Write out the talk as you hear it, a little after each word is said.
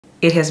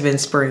It has been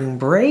spring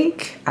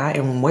break. I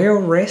am well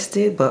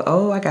rested, but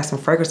oh, I got some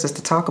fragrances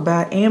to talk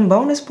about and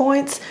bonus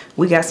points.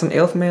 We got some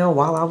elf mail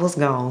while I was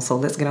gone, so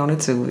let's get on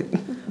into it.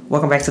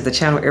 Welcome back to the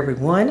channel,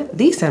 everyone.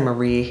 The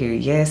Maria here.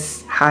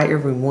 Yes, hi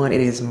everyone.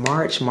 It is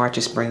March. March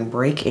is spring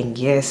break, and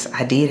yes,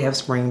 I did have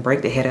spring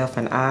break. The head elf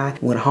and I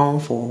went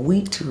home for a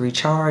week to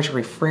recharge,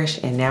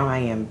 refresh, and now I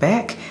am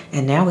back.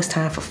 And now it's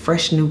time for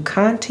fresh new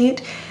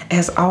content.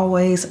 As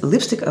always,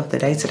 lipstick of the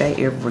day today,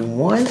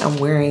 everyone. I'm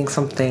wearing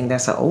something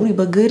that's an oldie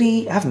but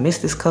goodie. I've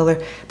missed this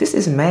color. This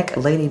is MAC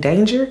Lady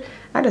Danger.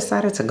 I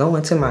decided to go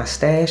into my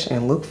stash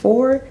and look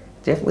for it.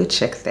 Definitely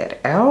check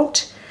that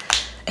out.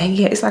 And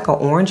yeah, it's like an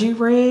orangey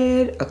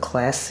red, a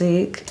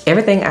classic.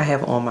 Everything I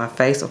have on my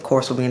face, of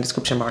course, will be in the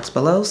description box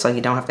below, so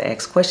you don't have to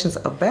ask questions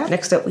about.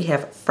 Next up, we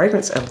have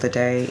fragrance of the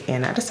day,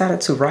 and I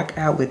decided to rock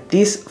out with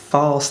this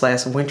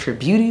fall/winter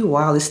beauty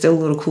while it's still a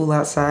little cool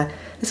outside.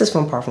 This is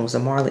from Parfums de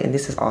Marly, and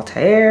this is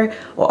Altair,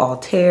 or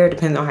Altair,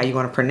 depending on how you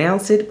want to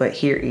pronounce it, but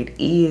here it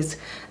is.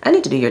 I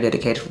need to do your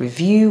dedicated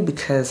review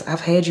because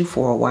I've had you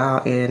for a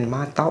while and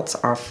my thoughts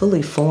are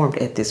fully formed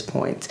at this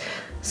point.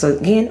 So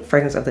again,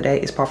 fragrance of the day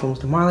is Parfums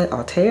de Marly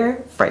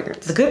Altair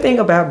fragrance. The good thing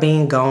about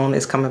being gone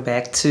is coming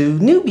back to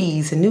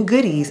newbies and new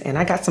goodies, and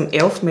I got some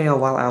elf mail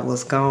while I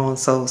was gone,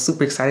 so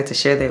super excited to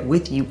share that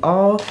with you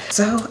all.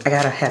 So I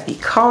got a happy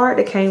card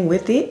that came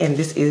with it, and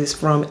this is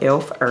from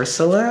Elf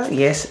Ursula.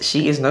 Yes,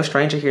 she is no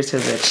stranger here to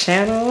the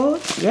channel.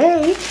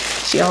 Yay!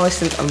 She always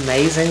sends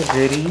amazing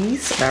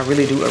goodies, and I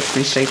really do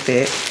appreciate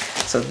that.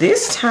 So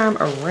this time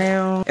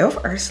around,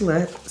 Elf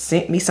Ursula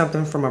sent me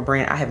something from a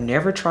brand I have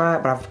never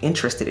tried, but I'm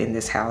interested in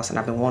this house and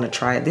I've been wanting to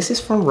try it. This is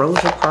from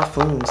Rosa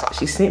Parfums.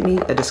 She sent me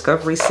a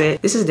discovery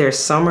set. This is their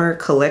summer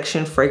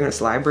collection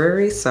fragrance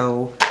library.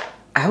 So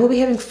I will be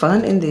having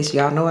fun in this.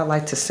 Y'all know I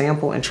like to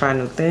sample and try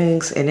new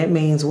things, and that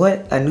means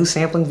what? A new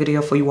sampling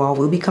video for you all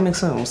will be coming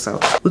soon. So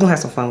we're gonna have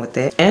some fun with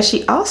that. And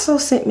she also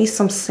sent me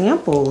some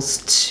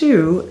samples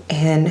too,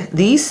 and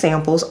these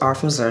samples are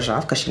from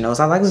Xerjoff because she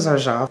knows I like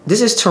Xerjoff. This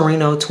is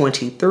Torino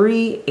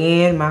 23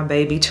 and my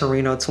baby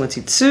Torino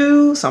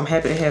 22. So I'm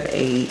happy to have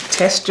a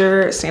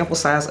tester sample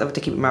size of it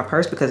to keep in my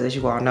purse because, as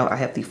you all know, I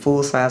have the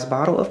full size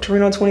bottle of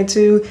Torino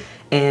 22.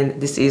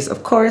 And this is,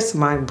 of course,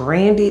 my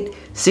branded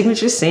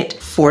signature scent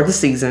for the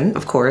season,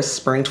 of course,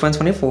 spring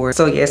 2024.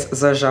 So yes,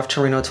 Xerjoff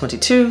Torino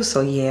 22.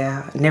 So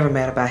yeah, never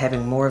mad about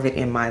having more of it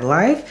in my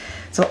life.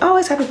 So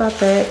always happy about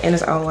that. And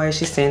as always,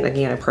 she sent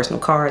again a personal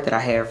card that I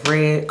have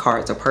read.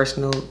 Cards are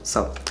personal,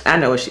 so I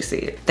know what she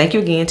said. Thank you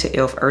again to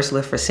Elf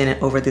Ursula for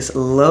sending over this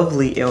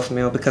lovely elf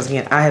mail because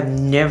again, I have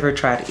never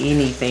tried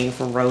anything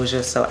from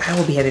Rosa. So I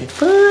will be having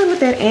fun with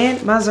that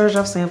and my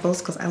Xerjoff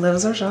samples because I love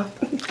Xerjoff.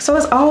 So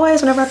as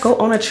always, whenever I go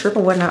on a trip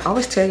or whatnot, I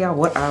always tell y'all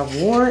what I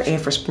wore.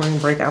 And for spring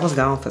break, I was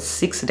gone for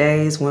 6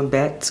 days. Went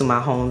back to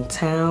my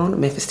hometown,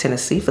 Memphis,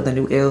 Tennessee. For the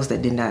new elves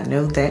that did not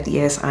know that,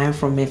 yes, I am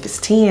from Memphis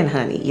 10,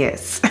 honey,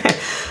 yes.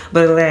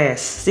 But the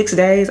last 6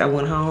 days, I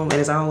went home, and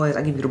as always,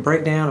 I give you the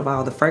breakdown of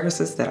all the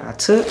fragrances that I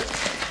took.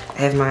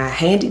 I have my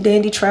handy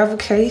dandy travel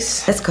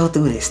case. Let's go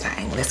through this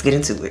thing. Let's get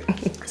into it.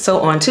 So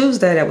on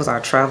Tuesday, that was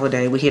our travel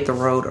day. We hit the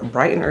road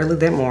bright and early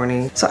that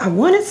morning. So I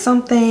wanted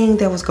something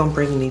that was gonna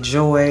bring me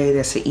joy,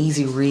 that's an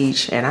easy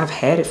reach, and I've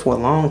had it for a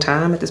long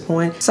time at this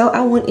point. So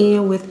I went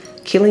in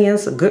with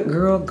Kilian's Good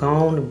Girl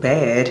Gone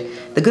Bad.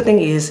 The good thing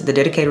is the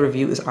dedicated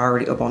review is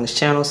already up on this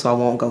channel, so I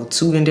won't go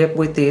too in depth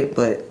with it,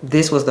 but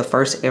this was the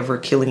first ever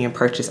Kilian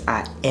purchase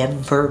I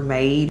ever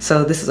made.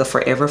 So this is a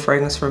forever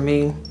fragrance for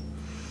me.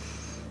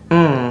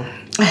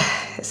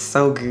 It's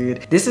so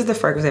good. This is the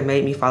fragrance that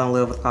made me fall in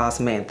love with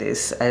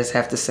Osmanthus. I just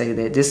have to say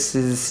that this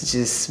is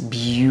just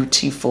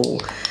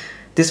beautiful.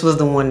 This was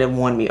the one that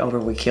won me over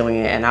with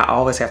Kilian, and I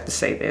always have to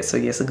say that. So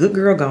yes, A Good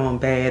Girl Gone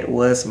Bad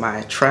was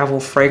my travel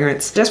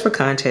fragrance. Just for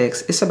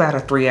context, it's about a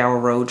 3-hour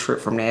road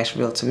trip from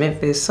Nashville to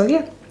Memphis. So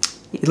yeah,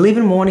 you leave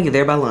in the morning, you're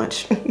there by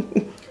lunch.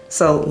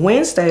 So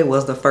Wednesday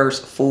was the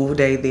first full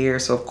day there.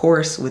 So of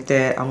course with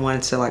that, I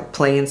wanted to like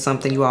plan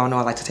something. You all know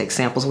I like to take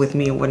samples with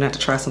me and whatnot to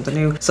try something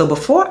new. So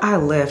before I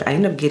left, I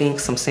ended up getting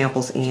some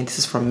samples in. This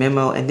is from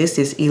Memo, and this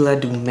is Isla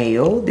du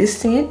Mel, this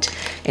scent.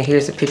 And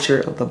here's a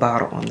picture of the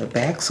bottle on the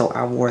back. So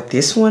I wore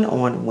this one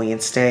on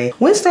Wednesday.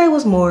 Wednesday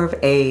was more of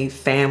a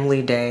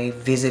family day,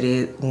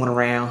 visited, went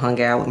around,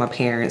 hung out with my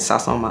parents, saw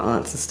some of my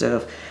aunts and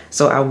stuff.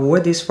 So I wore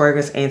this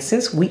fragrance, and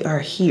since we are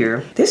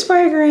here, this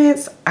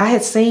fragrance, I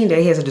had seen that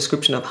it has a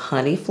description of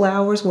honey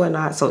flowers,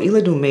 whatnot. So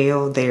Isla du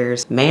Mel,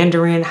 there's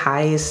mandarin,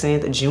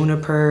 hyacinth,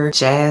 juniper,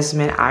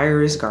 jasmine,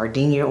 iris,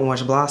 gardenia,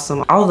 orange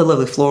blossom, all the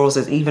lovely florals.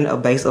 There's even a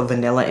base of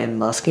vanilla and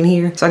musk in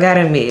here. So I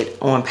gotta admit,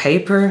 on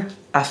paper,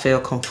 I fell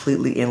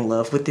completely in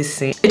love with this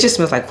scent. It just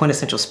smells like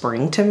quintessential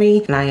spring to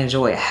me, and I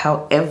enjoy it.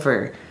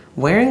 However,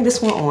 wearing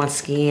this one on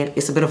skin,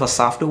 it's a bit of a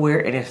softer wear,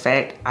 and in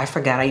fact, I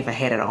forgot I even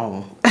had it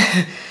on.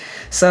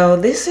 So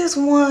this is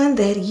one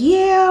that,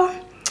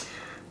 yeah,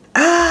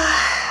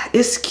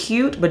 it's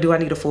cute, but do I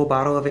need a full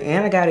bottle of it?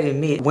 And I gotta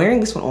admit, wearing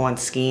this one on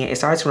skin, it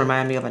started to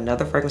remind me of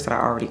another fragrance that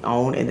I already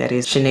own, and that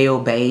is Chanel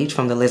Beige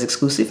from the Les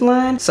Exclusive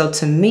line. So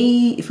to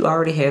me, if you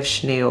already have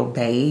Chanel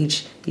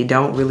Beige, You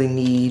don't really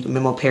need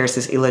Memo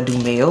Paris's Il a du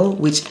Male,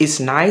 which is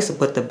nice,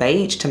 but the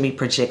beige to me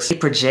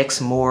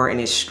projects more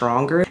and is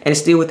stronger. And it's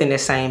still within the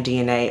same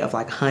DNA of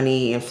like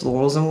honey and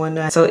florals and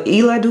whatnot. So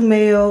Il a du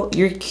Male,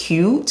 you're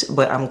cute,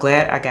 but I'm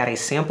glad I got a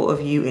sample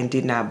of you and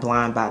did not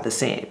blind buy the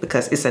scent,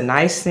 because it's a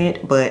nice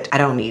scent, but I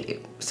don't need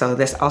it. So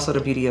that's also the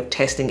beauty of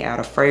testing out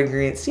a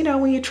fragrance, you know,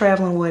 when you're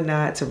traveling and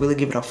whatnot, to really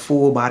give it a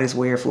full body's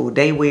wear, full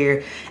day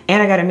wear.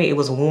 And I gotta admit, it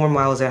was warm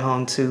while I was at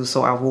home too,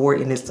 so I wore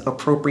it in its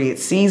appropriate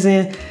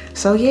season.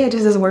 So yeah, it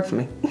just doesn't work for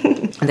me.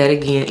 That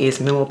again is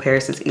Memo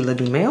Paris's Il a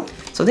du Male.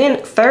 So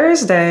then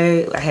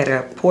Thursday, I had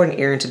an important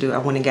errand to do. I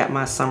went and got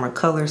my summer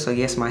color. So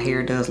yes, my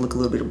hair does look a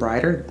little bit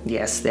brighter.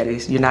 Yes, that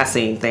is, you're not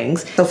seeing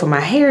things. So for my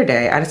hair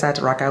day, I decided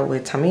to rock out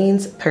with Thameen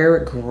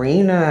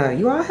Peregrina.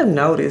 You all have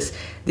noticed,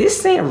 this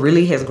scent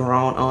really has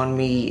grown on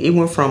me. It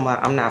went from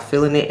I'm not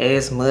feeling it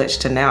as much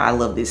to now I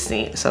love this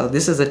scent. So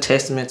this is a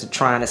testament to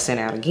trying the scent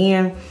out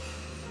again.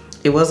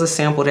 It was a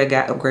sample that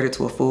got upgraded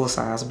to a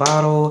full-size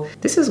bottle.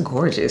 This is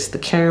gorgeous. The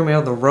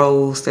caramel, the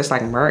rose, there's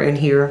like myrrh in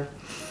here.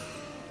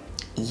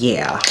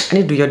 Yeah, I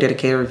need to do your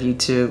dedicated review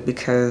too,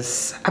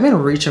 because I've been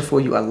reaching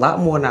for you a lot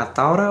more than I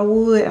thought I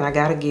would, and I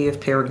gotta give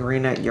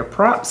Peregrina your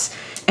props.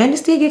 And it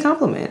still get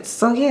compliments.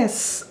 So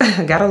yes,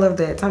 gotta love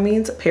that.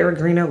 Thameen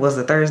Peregrina was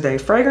the Thursday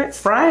fragrance.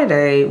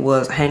 Friday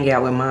was hang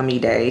out with mommy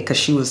day, because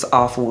she was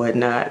off or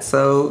whatnot.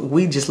 So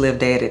we just left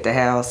dad at the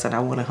house and I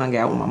went and hung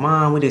out with my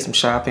mom. We did some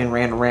shopping,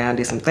 ran around,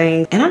 did some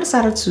things. And I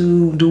decided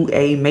to do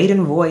a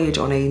maiden voyage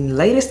on a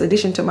latest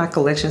addition to my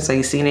collection. So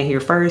you're seeing it here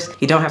first.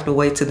 You don't have to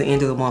wait till the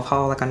end of the month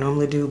haul like I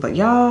normally do. But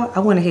y'all, I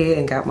went ahead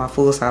and got my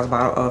full-size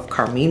bottle of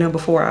Carmina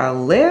before I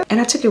left. And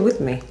I took it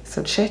with me.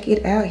 So check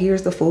it out.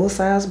 Here's the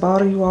full-size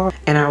bottle, you all.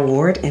 And I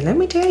wore it, and let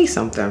me tell you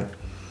something.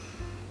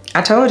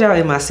 I told y'all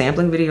in my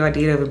sampling video I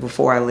did of it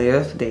before I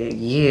left that,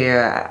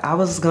 yeah, I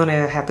was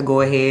gonna have to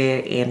go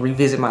ahead and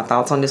revisit my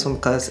thoughts on this one,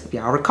 because if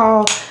y'all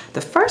recall,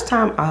 the first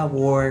time I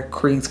wore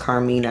Creed's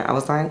Carmina, I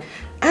was like,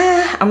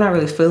 I'm not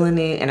really feeling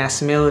it, and I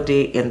smelled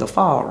it in the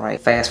fall, right?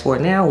 Fast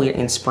forward now, we're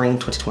in spring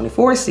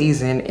 2024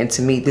 season, and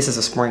to me, this is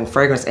a spring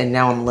fragrance, and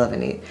now I'm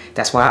loving it.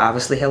 That's why,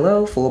 obviously,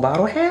 hello, full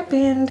bottle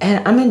happened.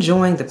 And I'm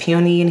enjoying the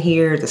peony in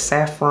here, the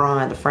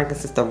saffron, the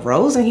frankincense, the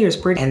rose in here is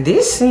pretty, and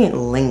this scent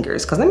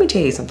lingers, because let me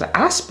tell you something.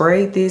 I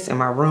sprayed this in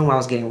my room while I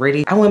was getting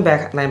ready. I went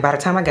back, and by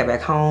the time I got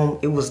back home,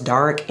 it was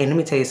dark, and let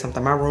me tell you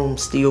something, my room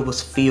still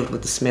was filled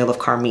with the smell of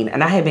Carmina,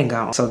 and I had been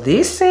gone. So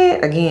this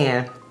scent,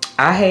 again,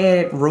 I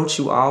had wrote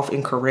you off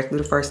incorrectly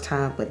the first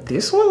time, but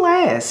this one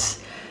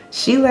lasts.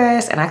 She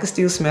lasts, and I can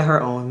still smell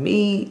her on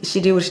me. She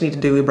did what she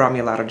needed to do. It brought me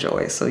a lot of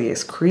joy. So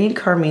yes, Creed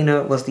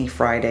Carmina was the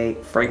Friday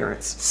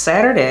fragrance.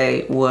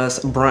 Saturday was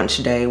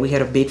brunch day. We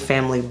had a big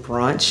family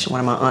brunch.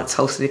 One of my aunts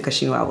hosted it because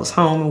she knew I was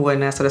home and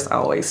whatnot, so that's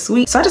always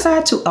sweet. So I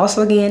decided to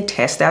also again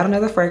test out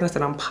another fragrance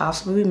that I'm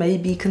possibly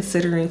maybe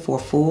considering for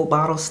full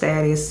bottle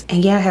status.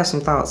 And yeah, I have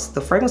some thoughts.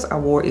 The fragrance I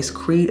wore is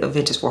Creed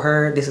Aventus For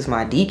Her. This is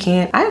my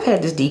decant. I've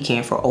had this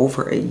decant for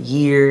over a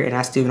year, and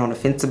I still been on the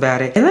fence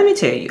about it. And let me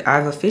tell you,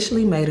 I've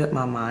officially made up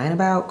my mind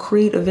about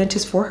Creed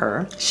Aventus For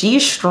Her. She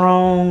is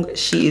strong,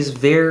 she is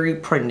very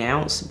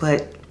pronounced,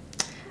 but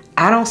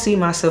I don't see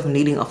myself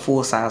needing a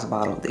full-size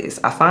bottle of this.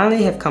 I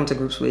finally have come to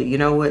grips with, you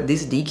know what,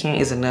 this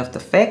decant is enough. The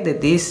fact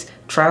that this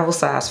travel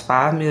size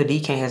 5 ml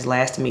decant has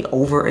lasted me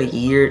over a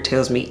year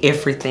tells me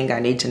everything I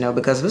need to know,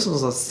 because this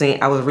was a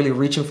scent I was really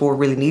reaching for,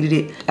 really needed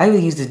it. I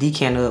really used this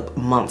decant up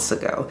months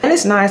ago. And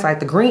it's nice, like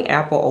the green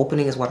apple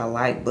opening is what I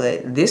like,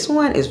 but this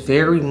one is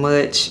very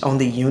much on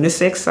the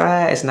unisex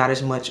side. It's not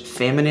as much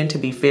feminine, to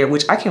be fair,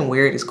 which I can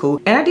wear it, it's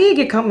cool. And I did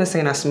get compliments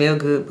saying I smell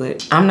good,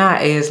 but I'm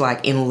not as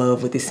like in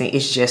love with this scent.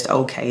 It's just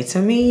okay to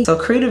me. So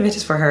Creed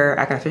Aventus For Her,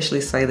 I can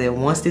officially say that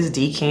once this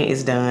decant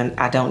is done,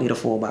 I don't need a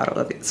full bottle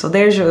of it. So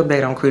there's your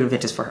update on Creed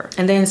Aventus For Her.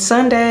 And then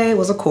Sunday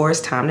was, of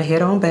course, time to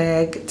head on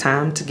back,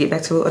 time to get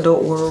back to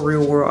adult world,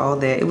 real world, all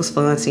that. It was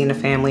fun seeing the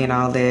family and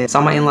all that.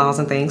 Saw my in-laws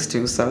and things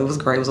too, so it was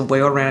great. It was a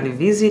well-rounded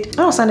visit.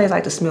 On Sundays, I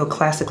like to smell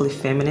classically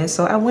feminine,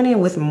 so I went in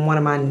with one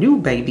of my new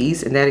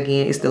babies, and that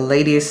again is the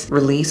latest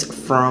release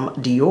from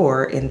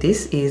Dior, and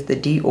this is the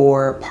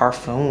Dior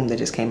Parfum that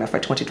just came out for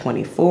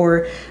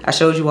 2024. I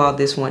showed you all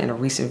this one in a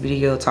recent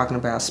video talking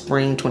about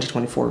spring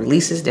 2024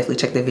 releases. Definitely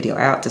check that video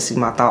out to see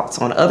my thoughts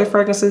on other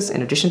fragrances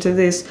in addition to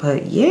this.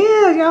 But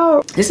yeah,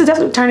 y'all, this is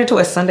definitely turned into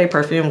a Sunday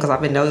perfume, because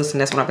I've been noticing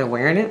that's when I've been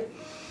wearing it.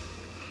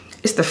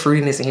 It's the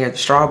fruitiness in here, the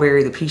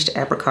strawberry, the peach, the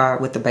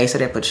apricot with the base of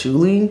that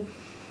patchouli,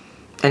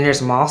 and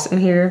there's moss in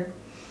here.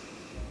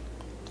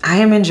 I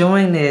am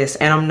enjoying this,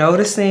 and I'm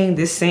noticing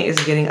this scent is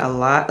getting a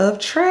lot of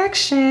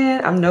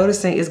traction. I'm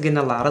noticing it's getting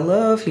a lot of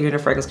love here in the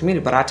fragrance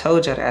community, but I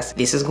told you that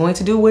this is going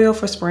to do well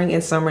for spring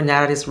and summer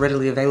now that it's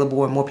readily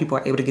available and more people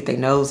are able to get their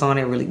nose on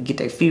it, really get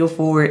their feel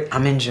for it.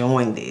 I'm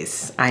enjoying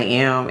this. I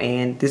am,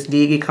 and this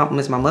did get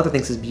compliments. My mother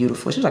thinks it's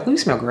beautiful. She was like, oh, you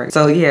smell great.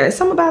 So yeah, it's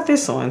something about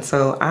this one.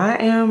 So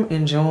I am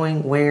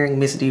enjoying wearing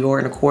Miss Dior,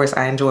 and of course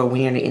I enjoy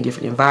wearing it in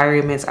different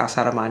environments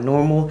outside of my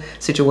normal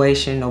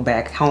situation. No,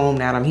 back home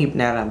now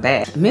that I'm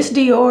back. Miss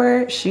Dior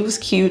Dior. She was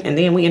cute. And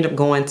then we ended up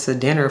going to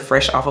dinner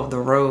fresh off of the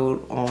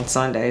road on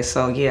Sunday.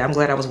 So yeah, I'm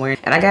glad I was wearing.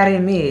 And I gotta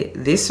admit,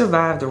 this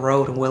survived the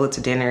road and well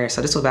into dinner.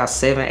 So this was about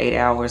 7-8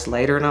 hours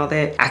later and all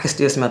that. I can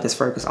still smell this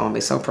fragrance on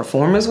me. So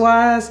performance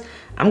wise,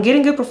 I'm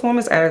getting good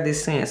performance out of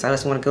this scent. So I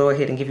just want to go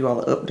ahead and give you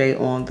all an update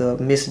on the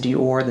Miss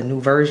Dior, the new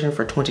version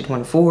for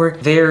 2024.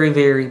 Very,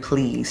 very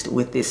pleased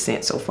with this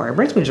scent so far. It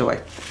brings me joy.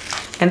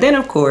 And then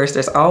of course,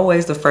 there's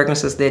always the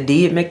fragrances that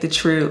did make the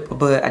trip,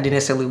 but I didn't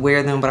necessarily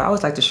wear them. But I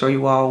always like to show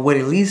you all what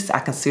at least I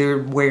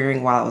considered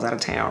wearing while I was out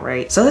of town,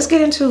 right? So let's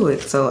get into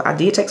it. So I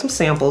did take some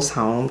samples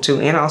home too,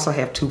 and I also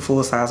have 2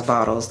 full-size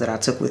bottles that I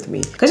took with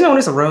me. Cause you know, when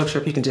it's a road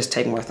trip, you can just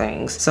take more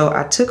things. So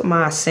I took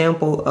my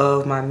sample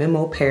of my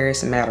Memo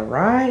Paris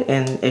Maduari,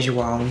 and as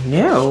you all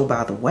know,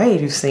 by the way,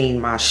 if you've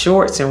seen my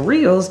shorts and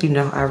reels, you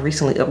know I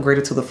recently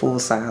upgraded to the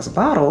full-size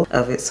bottle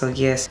of it. So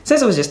yes,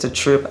 since it was just a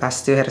trip, I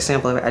still had a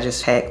sample of it. I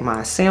just packed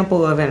my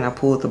sample of it and I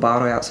pulled the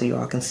bottle out so you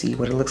all can see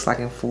what it looks like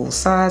in full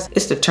size.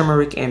 It's the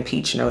turmeric and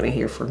peach note in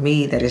here for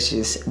me that is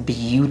just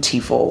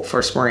beautiful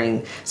for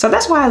spring. So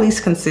that's why I at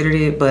least considered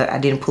it, but I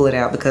didn't pull it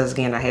out because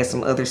again, I had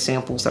some other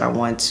samples that I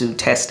wanted to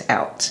test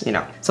out, you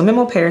know. So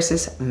Memo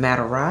Paris's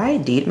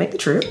Maduari did make the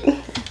trip.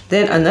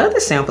 Then another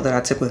sample that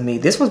I took with me,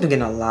 this one's been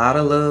getting a lot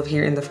of love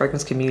here in the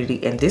fragrance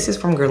community, and this is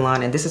from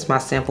Guerlain, and this is my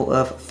sample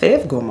of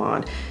Feve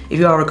Gourmande. If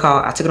you all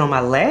recall, I took it on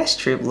my last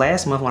trip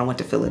last month when I went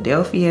to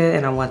Philadelphia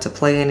and I wanted to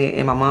play in it,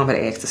 and my mom had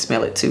asked to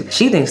smell it too.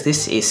 She thinks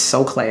this is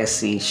so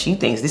classy. She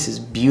thinks this is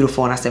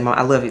beautiful, and I said, Mom,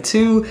 I love it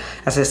too.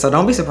 I said, so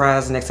don't be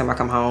surprised the next time I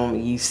come home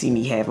and you see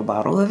me have a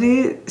bottle of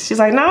it. She's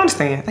like, no, I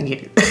understand, I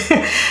get it.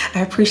 I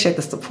appreciate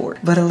the support.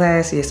 But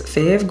alas, yes,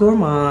 Feve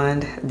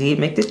Gourmande did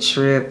make the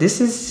trip. This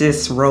is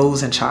just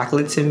rose and chocolate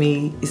to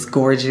me. It's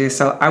gorgeous.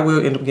 So I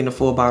will end up getting a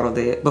full bottle of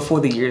that before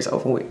the year is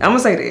over with. I'm gonna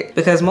say that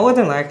because more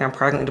than likely I'm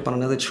probably gonna end up on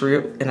another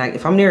trip, and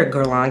if I'm near a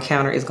Guerlain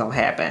counter, it's gonna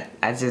happen.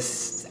 I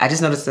just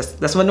noticed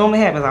that's what normally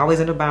happens. I always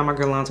end up buying my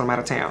Guerlains when I'm out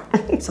of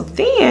town. So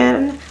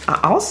then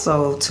I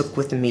also took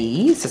with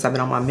me, since I've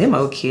been on my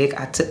Memo kick,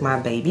 I took my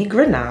baby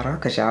Granada,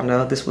 because y'all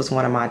know this was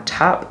one of my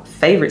top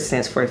favorite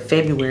scents for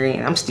February,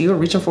 and I'm still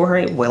reaching for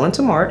her well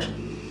into March.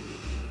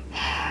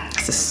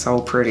 This is so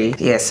pretty.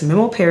 Yes,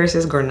 Memo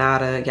Paris's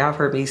Granada. Y'all have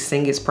heard me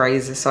sing its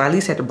praises, so I at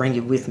least had to bring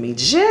it with me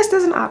just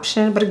as an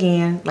option. But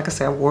again, like I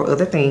said, I wore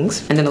other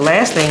things. And then the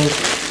last thing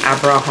I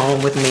brought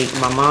home with me,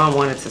 my mom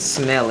wanted to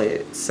smell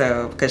it.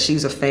 So, because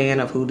she's a fan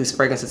of who this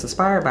fragrance is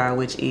inspired by,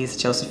 which is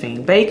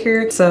Josephine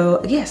Baker.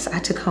 So yes, I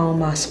took home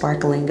my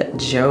Sparkling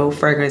Joe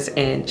fragrance,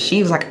 and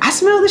she was like, I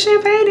smell the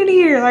champagne in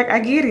here. Like, I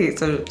get it.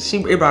 So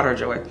it brought her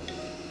joy.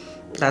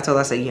 I told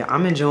her, I said, yeah,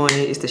 I'm enjoying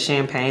it. It's the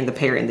champagne, the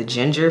pear, and the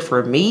ginger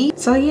for me.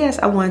 So yes,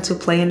 I wanted to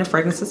play in the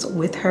fragrances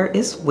with her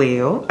as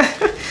well.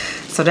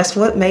 So that's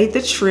what made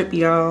the trip,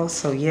 y'all.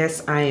 So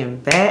yes, I am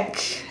back.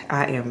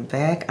 I am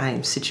back. I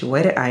am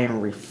situated. I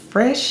am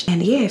refreshed.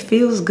 And yeah, it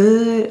feels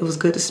good. It was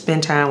good to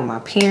spend time with my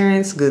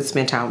parents, good to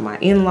spend time with my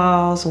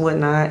in-laws and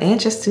whatnot.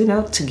 And just, you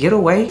know, to get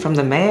away from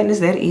the madness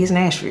that is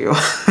Nashville.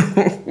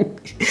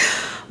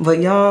 But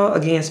y'all,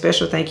 again,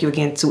 special thank you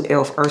again to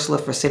Elf Ursula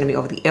for sending me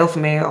over the elf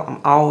mail. I'm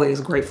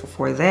always grateful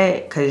for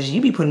that because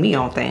you be putting me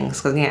on things.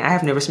 Because again, I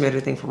have never smelled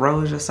anything from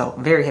Roja, so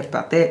very happy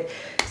about that.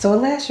 So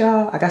alas,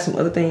 y'all, I got some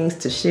other things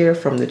to share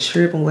from the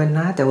trip and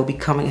whatnot that will be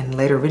coming in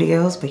later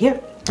videos. But yeah.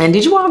 And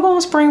did you all go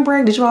on spring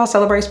break? Did you all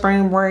celebrate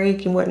spring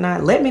break and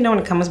whatnot? Let me know in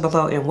the comments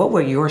below, and what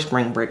were your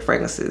spring break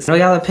fragrances? I know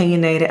y'all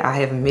opinionated. I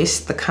have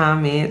missed the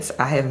comments.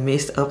 I have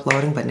missed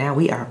uploading, but now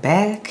we are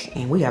back,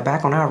 and we are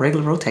back on our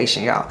regular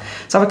rotation, y'all.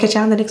 So I'll catch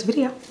y'all in the next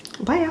video.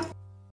 Bye, y'all.